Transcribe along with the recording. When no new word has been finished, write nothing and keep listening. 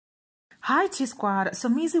Hi T-Squad,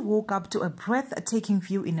 Somizi woke up to a breathtaking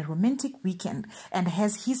view in a romantic weekend and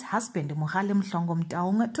has his husband Mohale Motaung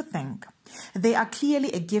Mhlongo to thank. They are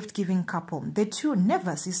clearly a gift-giving couple. The two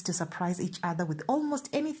never cease to surprise each other with almost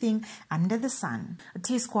anything under the sun.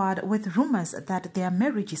 T-Squad, with rumors that their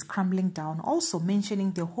marriage is crumbling down, also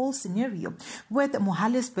mentioning the whole scenario with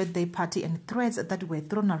Mohale's birthday party and threads that were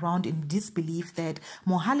thrown around in disbelief that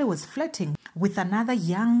Mohale was flirting with another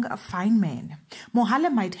young, fine man.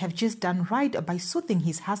 Mohale might have just done right by soothing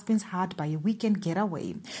his husband's heart by a weekend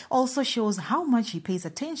getaway. Also shows how much he pays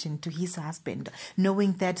attention to his husband,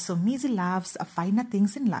 knowing that Somizi loves finer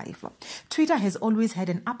things in life. Twitter has always had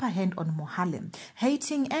an upper hand on Mohale,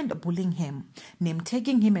 hating and bullying him,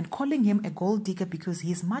 name-tagging him and calling him a gold digger because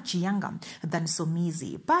he is much younger than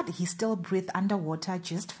Somizi, but he still breathes underwater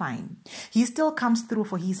just fine. He still comes through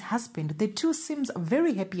for his husband. The two seems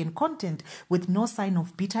very happy and content with no sign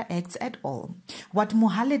of bitter acts at all. What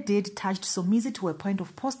Mohale did touched Somizi to a point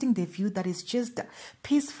of posting the view that is just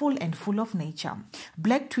peaceful and full of nature.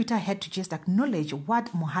 Black Twitter had to just acknowledge what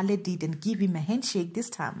Mohale did and give him a handshake this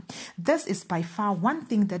time. This is by far one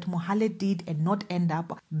thing that Mohale did and not end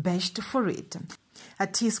up bashed for it.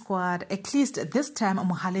 At T-Squad, at least this time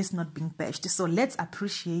Mohale is not being bashed, so let's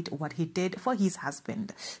appreciate what he did for his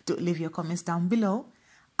husband. Do leave your comments down below.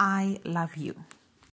 I love you.